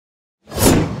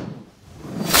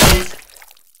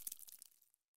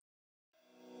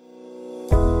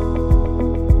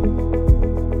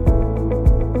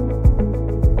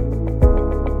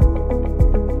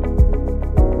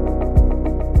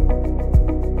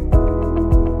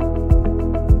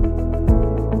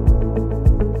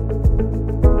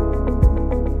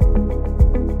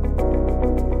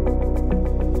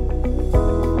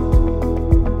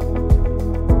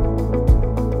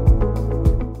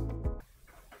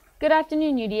Good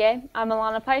afternoon, UDA. I'm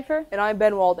Alana Pieffer. And I'm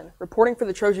Ben Walden, reporting for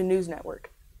the Trojan News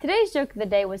Network. Today's joke of the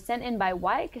day was sent in by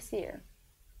Wyatt Kassir.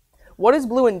 What is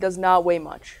blue and does not weigh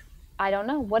much? I don't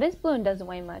know. What is blue and doesn't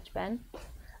weigh much, Ben?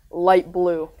 Light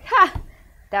blue. Ha!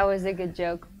 That was a good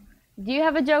joke. Do you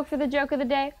have a joke for the joke of the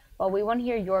day? Well, we want to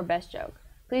hear your best joke.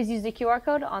 Please use the QR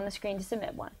code on the screen to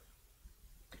submit one.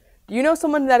 Do you know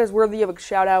someone that is worthy of a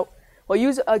shout out? Well,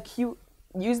 use the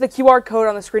QR code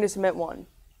on the screen to submit one.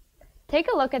 Take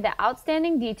a look at the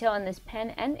outstanding detail in this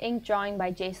pen and ink drawing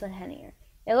by Jason Hennier.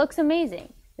 It looks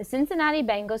amazing. The Cincinnati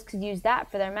Bengals could use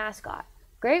that for their mascot.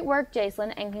 Great work,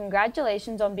 Jason, and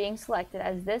congratulations on being selected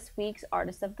as this week's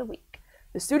Artist of the Week.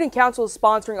 The Student Council is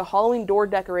sponsoring a Halloween door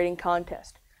decorating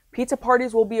contest. Pizza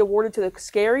parties will be awarded to the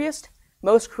scariest,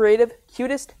 most creative,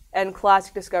 cutest, and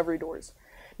classic discovery doors.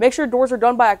 Make sure doors are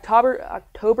done by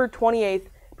October 28th,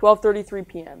 12:33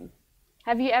 p.m.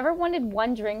 Have you ever wanted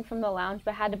one drink from the lounge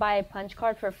but had to buy a punch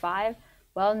card for $5?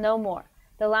 Well, no more.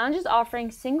 The lounge is offering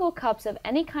single cups of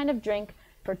any kind of drink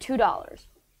for $2.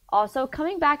 Also,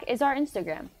 coming back is our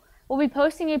Instagram. We'll be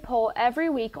posting a poll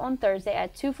every week on Thursday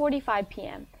at 2:45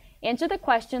 p.m. Answer the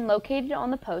question located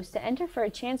on the post to enter for a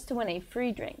chance to win a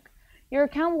free drink. Your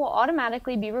account will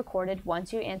automatically be recorded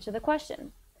once you answer the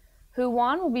question. Who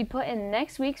won will be put in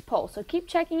next week's poll, so keep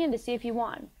checking in to see if you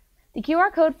won. The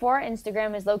QR code for our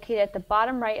Instagram is located at the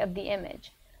bottom right of the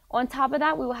image. On top of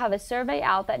that, we will have a survey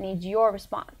out that needs your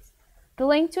response. The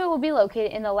link to it will be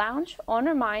located in the lounge, on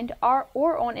Remind, or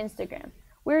on Instagram.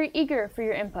 We're eager for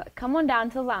your input. Come on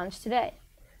down to the lounge today.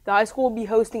 The high school will be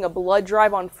hosting a blood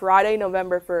drive on Friday,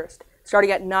 November 1st,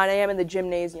 starting at 9 a.m. in the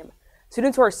gymnasium.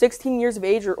 Students who are 16 years of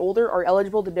age or older are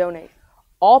eligible to donate.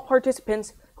 All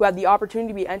participants who have the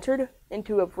opportunity to be entered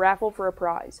into a raffle for a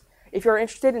prize. If you are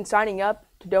interested in signing up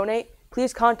to donate,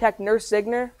 please contact Nurse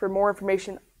Zigner for more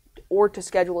information or to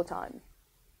schedule a time.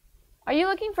 Are you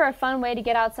looking for a fun way to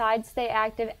get outside, stay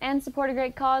active, and support a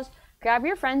great cause? Grab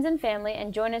your friends and family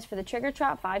and join us for the Trick or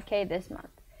Trot 5K this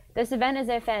month. This event is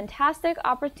a fantastic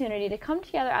opportunity to come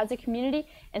together as a community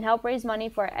and help raise money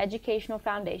for our educational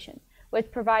foundation,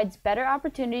 which provides better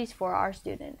opportunities for our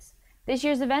students. This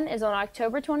year's event is on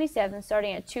October 27th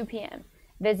starting at 2 p.m.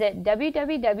 Visit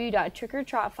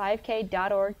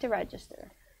www.trickortrot5k.org to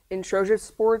register. In Trojan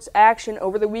sports action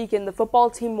over the weekend, the football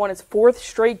team won its fourth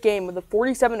straight game with a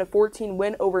 47-14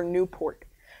 win over Newport.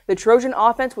 The Trojan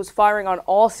offense was firing on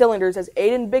all cylinders as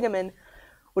Aiden Bigeman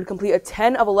would complete a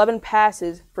 10 of 11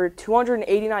 passes for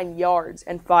 289 yards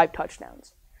and 5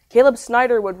 touchdowns. Caleb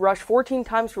Snyder would rush 14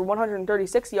 times for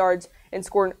 136 yards and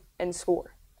score.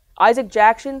 Isaac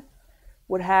Jackson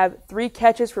would have 3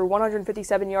 catches for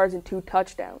 157 yards and 2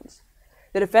 touchdowns.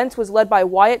 The defense was led by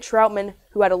Wyatt Troutman,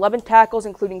 who had 11 tackles,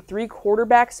 including 3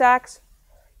 quarterback sacks.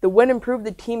 The win improved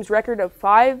the team's record of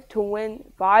 5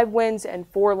 wins and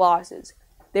 4 losses.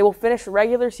 They will finish the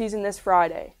regular season this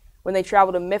Friday, when they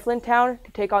travel to Mifflintown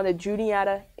to take on the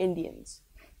Juniata Indians.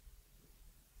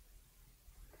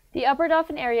 The Upper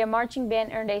Dauphin Area Marching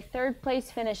Band earned a third-place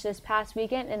finish this past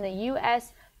weekend in the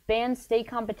U.S. Band State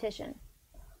Competition.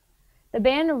 The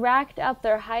band racked up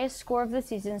their highest score of the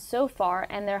season so far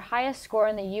and their highest score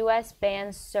in the U.S.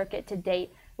 Band circuit to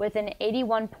date with an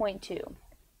 81.2.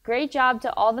 Great job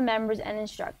to all the members and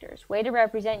instructors. Way to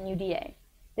represent UDA.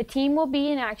 The team will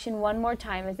be in action one more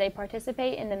time as they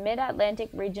participate in the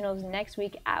Mid-Atlantic Regionals next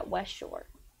week at West Shore.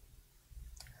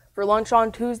 For lunch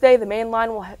on Tuesday, the main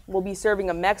line will be serving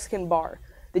a Mexican bar.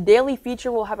 The daily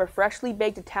feature will have a freshly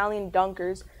baked Italian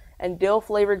dunkers and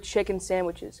dill-flavored chicken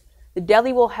sandwiches. The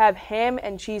deli will have ham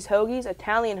and cheese hoagies,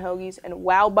 Italian hoagies, and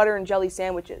wow butter and jelly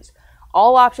sandwiches.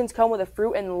 All options come with a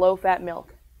fruit and low-fat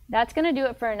milk. That's going to do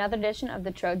it for another edition of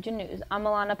the Trojan News. I'm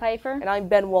Alana Pieffer. And I'm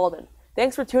Ben Walden.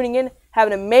 Thanks for tuning in. Have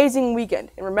an amazing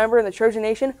weekend. And remember, in the Trojan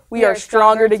Nation, we are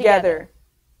stronger together.